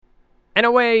And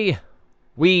away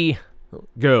we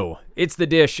go. It's The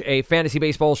Dish, a fantasy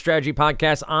baseball strategy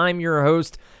podcast. I'm your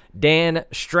host, Dan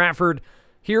Strafford,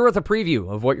 here with a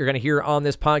preview of what you're going to hear on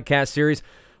this podcast series.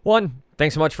 One,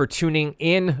 thanks so much for tuning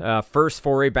in. First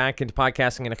foray back into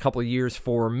podcasting in a couple of years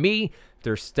for me.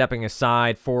 They're stepping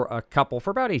aside for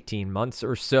about 18 months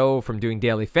or so from doing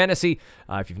daily fantasy.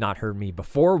 If you've not heard me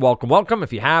before, welcome.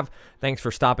 If you have, thanks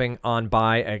for stopping on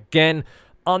by again.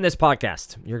 On this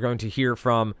podcast, you're going to hear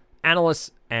from analysts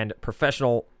and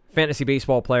professional fantasy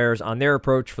baseball players on their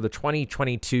approach for the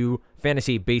 2022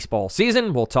 fantasy baseball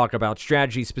season. We'll talk about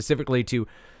strategy specifically to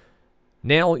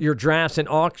nail your drafts and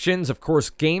auctions, of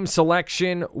course, game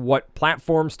selection, what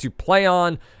platforms to play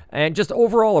on, and just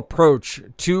overall approach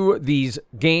to these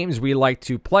games we like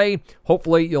to play.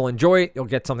 Hopefully, you'll enjoy it. You'll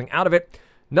get something out of it.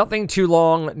 Nothing too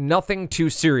long, nothing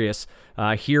too serious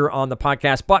here on the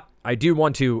podcast, but I do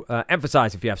want to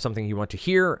emphasize, if you have something you want to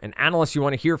hear, an analyst you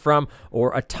want to hear from,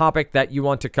 or a topic that you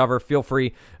want to cover, feel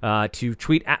free to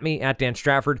tweet at me, at Dan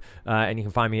Strafford, and you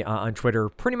can find me on Twitter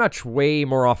pretty much way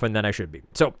more often than I should be.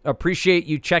 So appreciate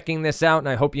you checking this out, and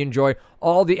I hope you enjoy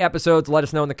all the episodes. Let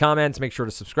us know in the comments. Make sure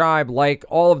to subscribe, like,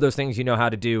 all of those things you know how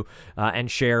to do,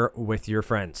 and share with your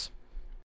friends.